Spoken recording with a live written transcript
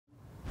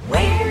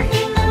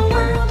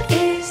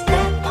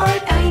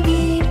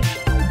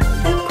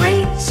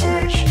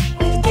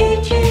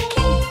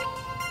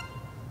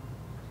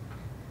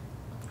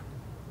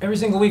Every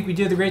single week we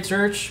do the Great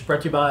Search,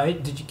 brought to you by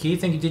Digi-Key.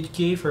 Thank you,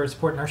 Digi-Key, for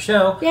supporting our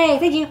show. Yay,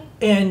 thank you.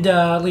 And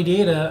Lady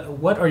Ada,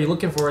 what are you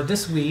looking for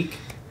this week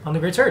on the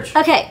Great Search?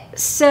 Okay,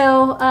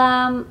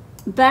 so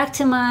back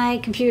to my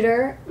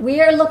computer.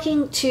 We are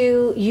looking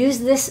to use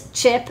this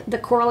chip, the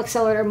Coral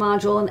Accelerator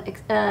module,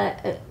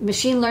 and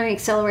machine learning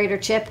accelerator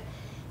chip.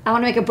 I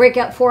want to make a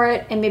breakout for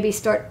it and maybe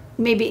start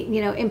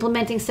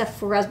implementing stuff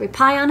for Raspberry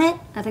Pi on it.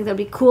 I think that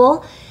would be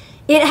cool.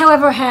 It,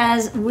 however,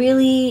 has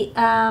really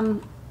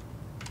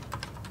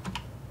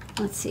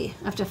let's see,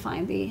 I have to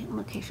find the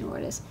location where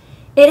it is.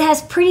 It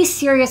has pretty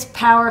serious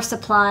power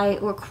supply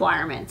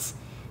requirements.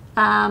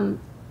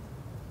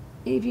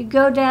 If you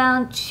go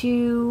down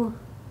to,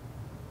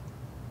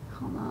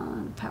 hold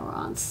on, power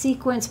on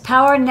sequence,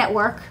 power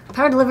network,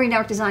 power delivery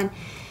network design,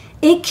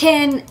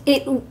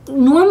 it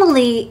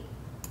normally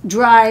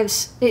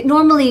draws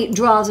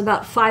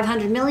about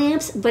 500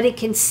 milliamps, but it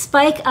can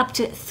spike up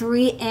to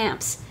 3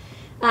 amps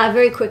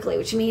very quickly,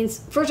 which means,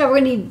 first off,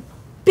 we're going to need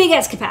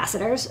big-ass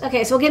capacitors.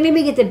 Okay, so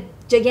maybe get the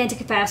gigantic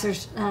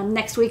capacitors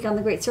next week on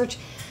the Great Search.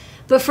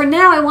 But for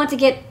now, I want to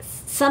get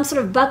some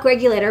sort of buck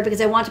regulator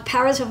because I want to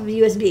power this off of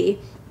USB.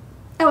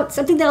 I want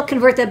something that'll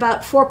convert to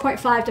about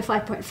 4.5 to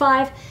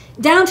 5.5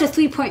 down to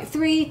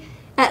 3.3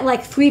 at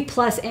like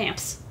 3+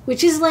 amps,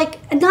 which is like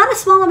not a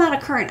small amount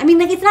of current. I mean,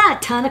 like it's not a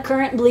ton of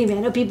current, believe me. I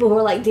know people who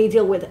are like, they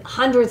deal with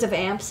hundreds of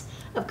amps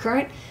of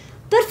current.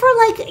 But for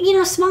like,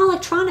 small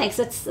electronics,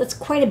 that's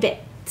quite a bit.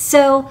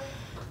 So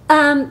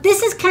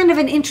this is kind of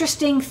an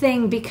interesting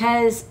thing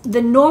because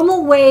the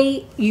normal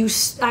way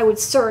I would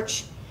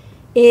search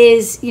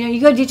is,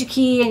 you go to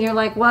Digi-Key and you're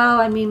like, well,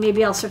 I mean,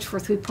 maybe I'll search for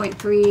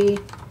 3.3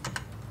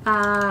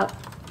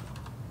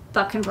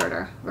 buck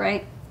converter,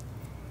 right?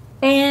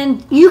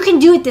 And you can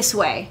do it this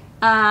way.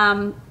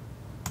 You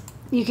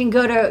can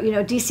go to,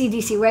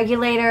 DC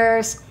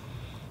regulators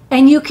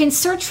and you can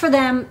search for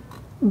them,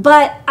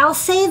 but I'll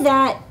say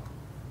that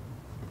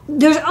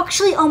there's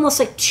actually almost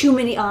like too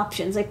many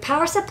options. Like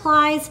power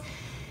supplies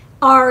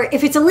are,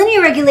 if it's a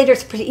linear regulator,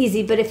 it's pretty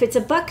easy. But if it's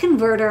a buck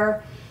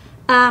converter,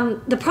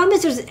 the problem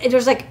is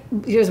there's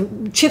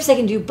chips that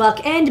can do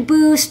buck and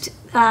boost.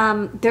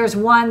 There's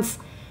ones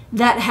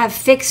that have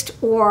fixed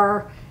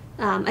or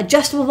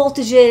adjustable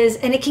voltages,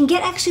 and it can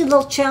get actually a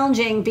little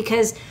challenging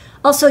because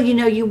also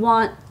you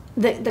want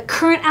the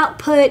current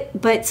output,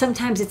 but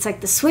sometimes it's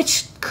like the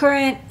switch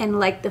current and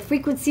like the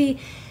frequency.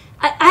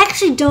 I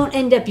actually don't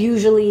end up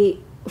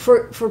usually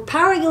for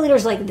power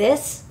regulators like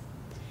this.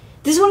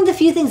 This is one of the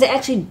few things that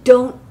actually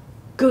don't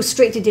go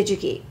straight to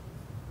Digi-Key,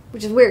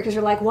 which is weird because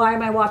you're like, why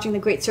am I watching the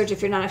Great Search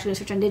if you're not actually going to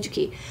search on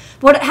Digi-Key?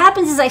 But what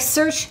happens is I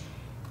search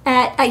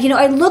at,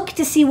 I look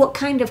to see what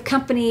kind of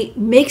company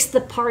makes the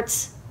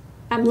parts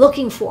I'm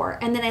looking for,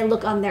 and then I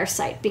look on their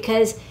site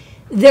because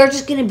they're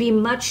just going to be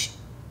much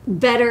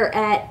better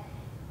at,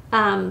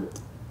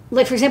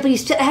 like for example, you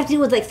have to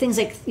deal with like things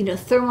like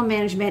thermal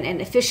management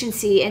and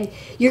efficiency, and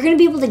you're going to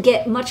be able to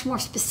get much more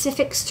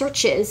specific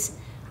searches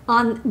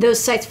on those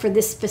sites for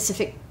this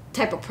specific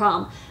type of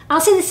problem. I'll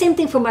say the same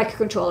thing for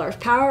microcontrollers.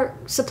 Power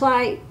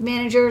supply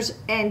managers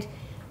and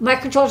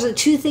microcontrollers are the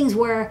two things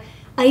where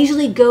I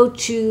usually go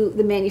to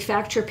the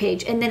manufacturer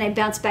page and then I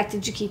bounce back to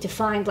Digi-Key to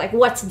find like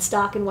what's in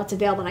stock and what's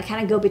available, and I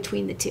kind of go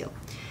between the two.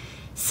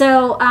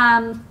 So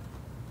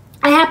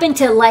I happen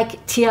to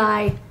like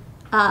TI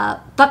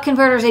buck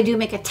converters. I do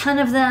make a ton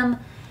of them.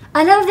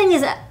 Another thing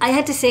is I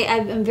had to say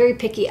I'm very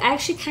picky. I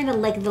actually kind of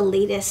like the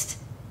latest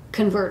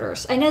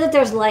converters. I know that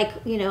there's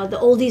like, the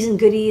oldies and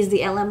goodies,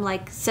 the LM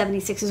like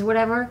 76s or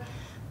whatever,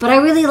 but I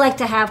really like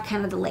to have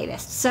kind of the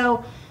latest.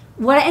 So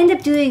what I end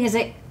up doing is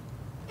I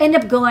end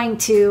up going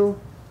to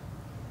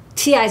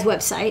TI's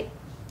website.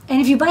 And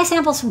if you buy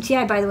samples from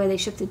TI, by the way, they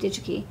ship through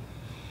Digi-Key.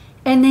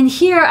 And then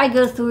here I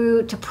go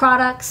through to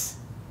products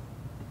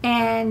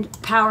and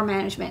power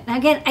management. Now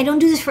again, I don't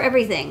do this for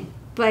everything,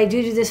 but I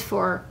do this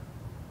for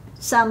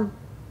some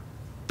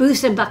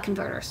boost and buck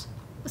converters,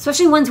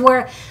 especially ones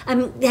where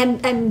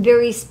I'm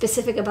very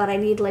specific about. I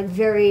need like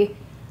very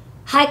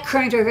high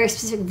current or very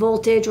specific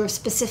voltage or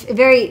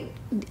very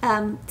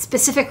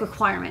specific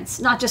requirements,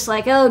 not just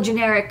like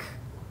generic.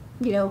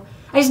 I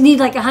just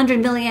need like 100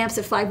 milliamps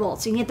at 5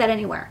 volts. You can get that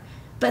anywhere,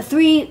 but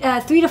 3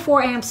 to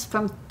 4 amps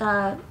from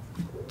to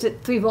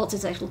 3 volts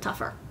is actually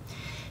tougher.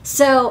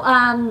 So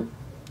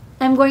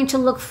I'm going to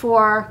look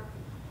for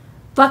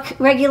buck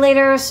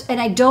regulators,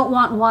 and I don't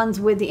want ones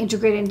with the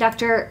integrated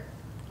inductor.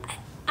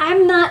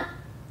 I'm not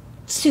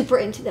super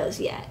into those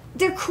yet.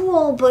 They're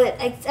cool, but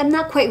I'm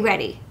not quite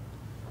ready.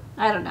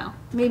 I don't know.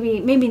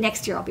 Maybe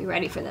next year I'll be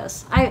ready for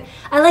those. I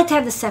like to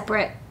have the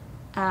separate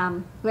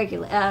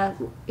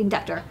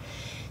inductor.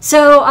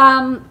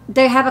 So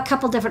they have a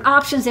couple different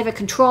options. They have a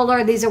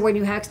controller. These are when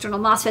you have external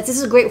MOSFETs. This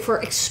is great for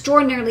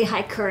extraordinarily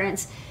high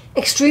currents,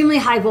 extremely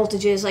high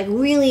voltages, like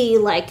really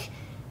like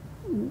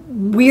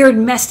weird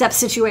messed up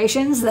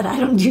situations that I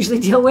don't usually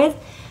deal with.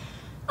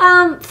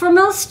 For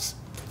most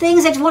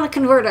things, I just want a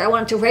converter. I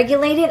want it to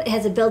regulate it. It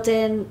has a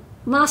built-in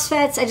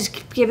MOSFETs. I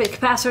just give it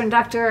capacitor,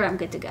 inductor. I'm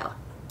good to go.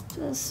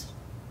 Just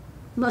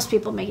most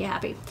people make you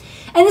happy.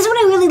 And this is what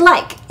I really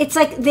like. It's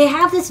like they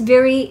have this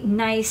very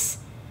nice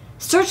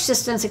search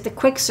system. It's like the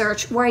quick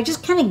search where I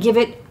just kind of give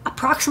it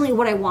approximately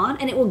what I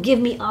want and it will give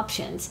me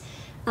options.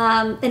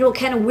 And it will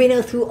kind of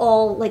winnow through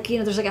all, like, you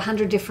know, there's like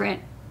 100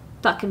 different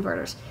buck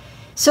converters.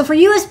 So for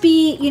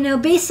USB, you know,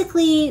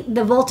 basically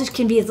the voltage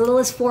can be as little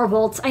as 4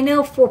 volts. I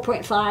know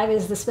 4.5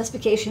 is the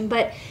specification,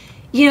 but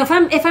you know,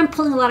 if I'm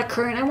pulling a lot of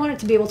current, I want it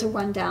to be able to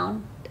run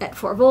down at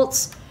 4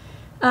 volts.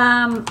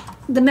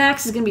 The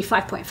max is going to be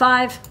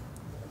 5.5.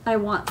 I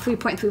want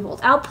 3.3 volt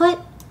output,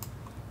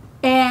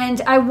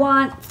 and I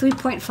want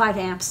 3.5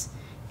 amps.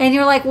 And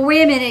you're like, well,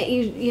 wait a minute,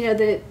 you know,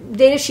 the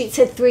data sheet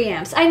said 3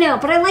 amps. I know,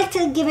 but I like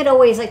to give it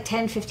always like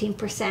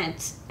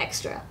 10-15%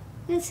 extra.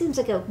 It seems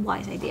like a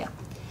wise idea.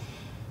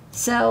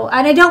 So,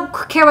 and I don't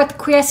care about the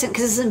quiescent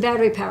because this isn't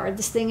battery powered.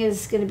 This thing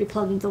is going to be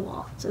plugged into the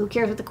wall. So who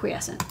cares about the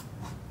quiescent?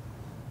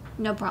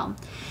 No problem.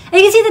 And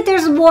you can see that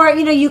there's more,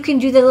 you know, you can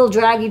do the little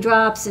draggy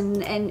drops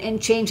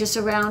and change this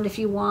around if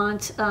you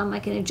want. I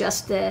can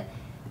adjust the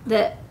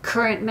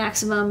current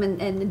maximum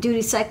and the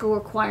duty cycle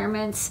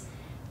requirements.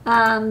 You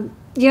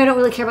know, I don't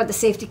really care about the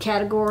safety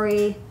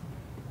category.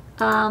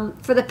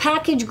 For the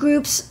package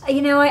groups,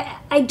 you know,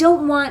 I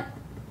don't want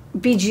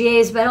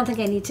BGAs, but I don't think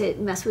I need to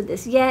mess with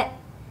this yet.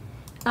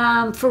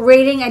 For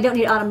rating, I don't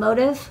need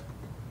automotive.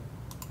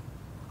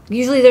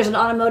 Usually there's an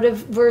automotive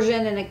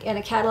version and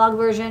a catalog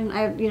version.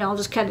 I'll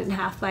just cut it in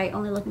half by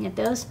only looking at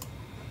those.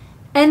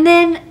 And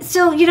then,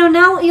 so, you know,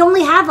 now you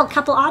only have a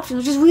couple options,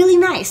 which is really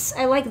nice.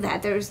 I like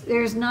that.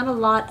 There's not a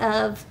lot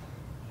of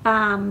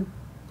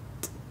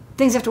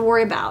things you have to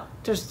worry about.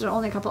 There's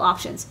only a couple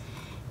options.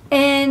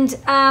 And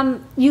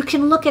you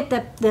can look at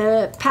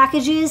the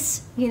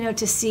packages, you know,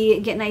 to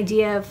get an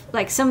idea of,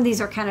 like, some of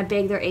these are kind of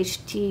big. They're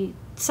HT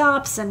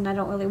SOPs, and I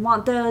don't really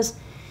want those.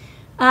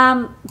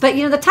 But,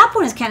 you know, the top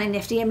one is kind of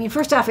nifty. I mean,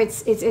 first off,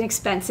 it's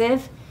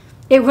inexpensive.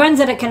 It runs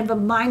at a kind of a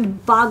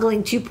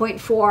mind-boggling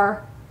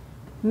 2.4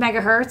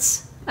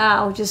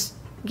 megahertz, which is,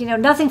 you know,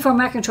 nothing for a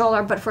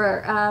microcontroller, but for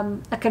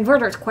a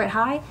converter, it's quite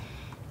high.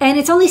 And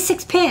it's only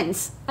 6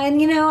 pins. And,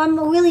 you know, I'm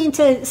really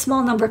into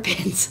small number of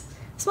pins.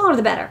 Smaller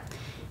the better.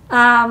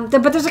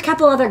 But there's a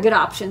couple other good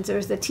options.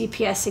 There's the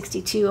TPS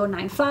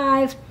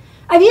 62095.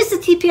 I've used the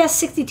TPS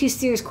 62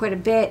 series quite a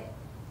bit.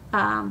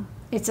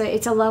 It's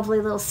a lovely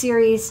little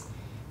series.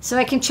 So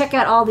I can check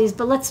out all these,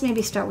 but let's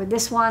maybe start with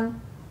this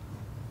one.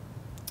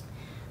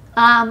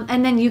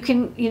 And then you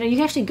can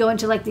actually go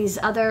into like these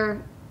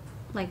other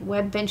like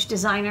web bench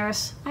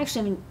designers. I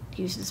actually haven't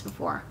used this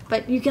before,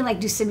 but you can like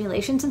do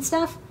simulations and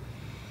stuff.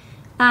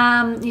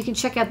 You can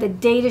check out the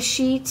data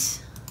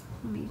sheet.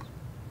 Let me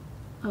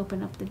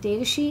open up the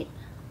data sheet.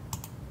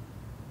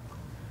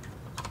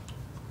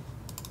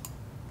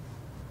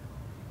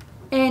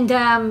 And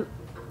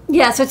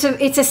yeah, so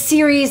it's a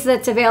series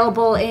that's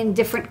available in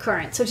different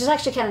currents, which is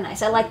actually kind of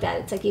nice. I like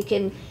that. It's like you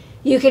can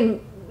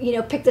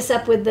pick this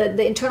up with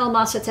the internal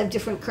MOSFETs have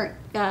different current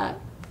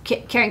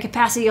carrying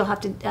capacity. You'll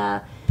have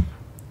to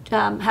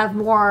have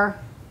more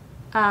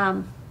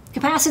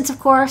capacitance, of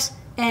course,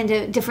 and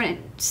a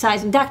different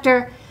size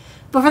inductor.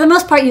 But for the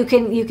most part, you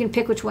can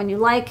pick which one you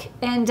like.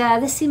 And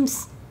this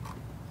seems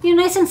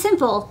nice and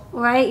simple,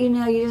 right?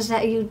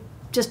 You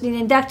just need an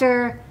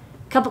inductor,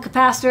 a couple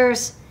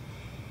capacitors.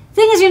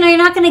 Thing is, you're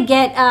not going to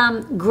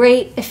get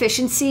great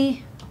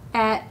efficiency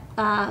at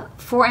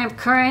 4 amp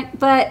current,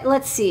 but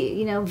let's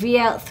see, V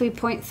out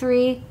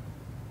 3.3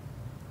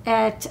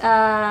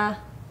 at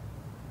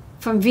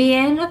from V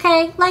in,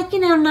 okay, like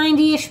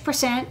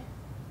 90-ish%.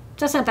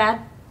 That's not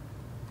bad.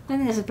 I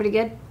think this is pretty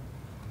good.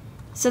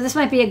 So this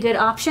might be a good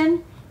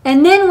option.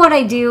 And then what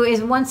I do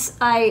is once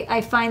I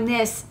find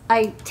this,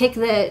 I take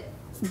the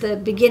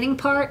beginning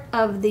part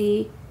of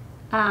the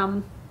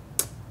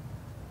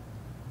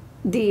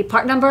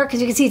part number, because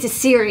you can see it's a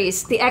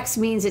series. The X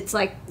means it's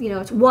like,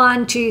 it's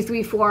 1, 2,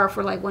 3, 4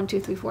 for like 1, 2,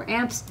 3, 4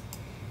 amps.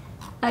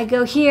 I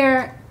go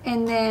here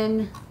and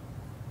then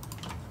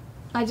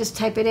I just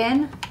type it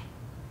in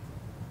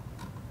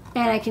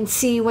and I can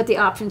see what the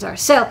options are.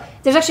 So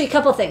there's actually a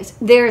couple things.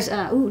 There's,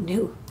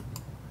 new.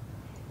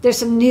 There's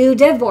some new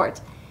dev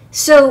boards.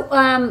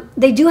 So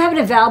they do have an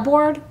eval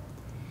board.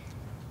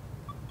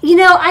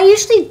 I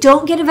usually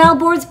don't get eval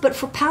boards, but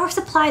for power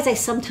supplies I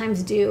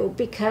sometimes do,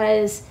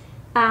 because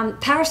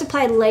power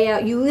supply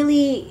layout, you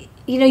really,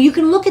 you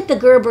can look at the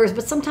Gerbers,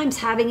 but sometimes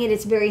having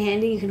it's very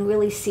handy. You can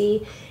really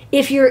see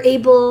if you're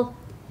able.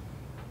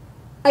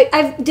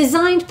 I've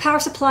designed power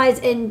supplies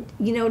and,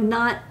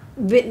 not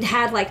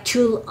had like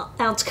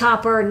 2-ounce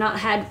copper, not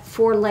had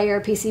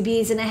 4-layer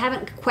PCBs, and I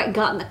haven't quite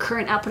gotten the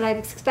current output I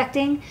was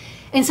expecting.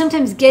 And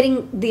sometimes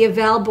getting the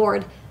eval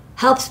board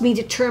helps me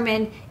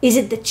determine, is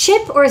it the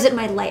chip or is it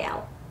my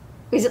layout?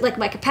 Is it like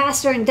my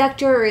capacitor,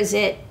 inductor, or is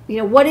it,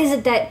 what is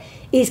it that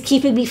is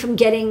keeping me from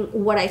getting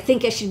what I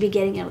think I should be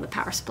getting out of the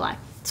power supply?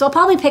 So I'll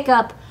probably pick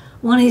up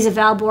one of these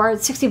eval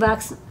boards,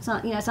 $60. It's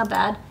not, it's not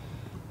bad.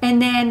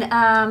 And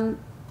then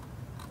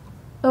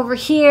over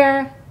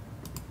here,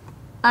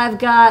 I've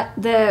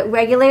got the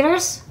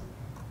regulators,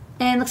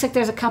 and it looks like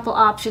there's a couple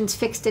options,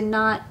 fixed and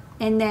not.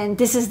 And then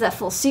this is the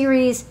full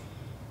series.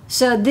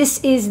 So this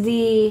is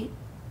the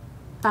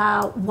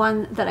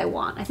one that I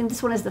want. I think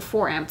this one is the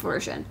 4 amp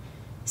version.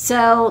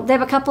 So they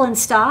have a couple in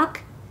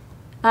stock.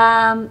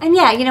 And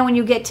yeah, you know, when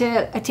you get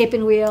to a tip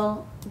and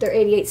wheel, they're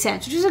 88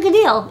 cents, which is a good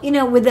deal. You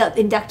know, with the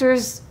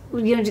inductors,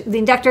 you know,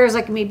 the inductors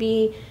like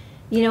maybe,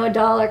 you know,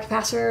 $1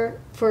 capacitor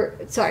for,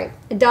 sorry,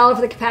 $1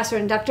 for the capacitor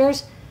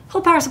inductors.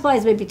 Whole power supply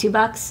is maybe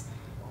 $2.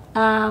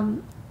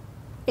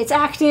 It's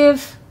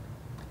active.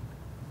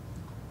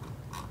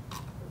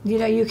 You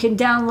know, you can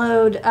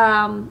download,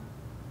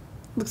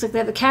 looks like they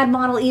have a CAD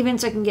model even,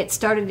 so I can get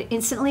started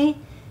instantly.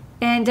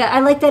 And I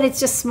like that it's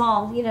just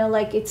small, you know,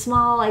 like it's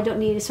small. I don't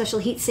need a special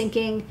heat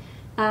sinking.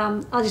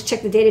 I'll just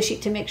check the data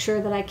sheet to make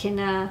sure that I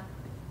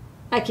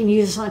can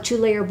use this on a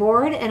 2-layer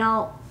board, and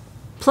I'll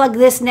plug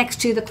this next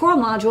to the core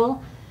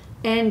module,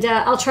 and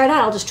I'll try it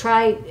out. I'll just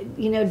try,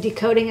 you know,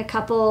 decoding a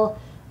couple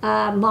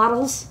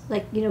models,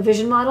 like, you know,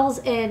 vision models,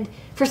 and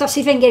first off,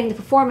 see if I can get the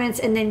performance,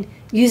 and then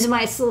use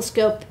my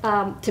oscilloscope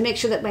to make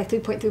sure that my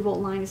 3.3 volt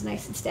line is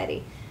nice and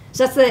steady.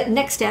 So that's the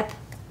next step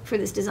for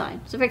this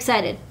design. So very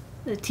excited.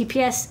 The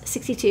TPS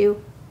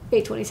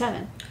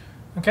 62-827.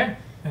 Okay,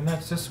 and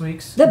that's this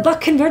week's The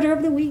Buck Converter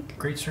of the Week.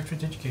 Great Search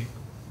with Digi-Key.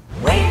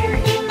 Where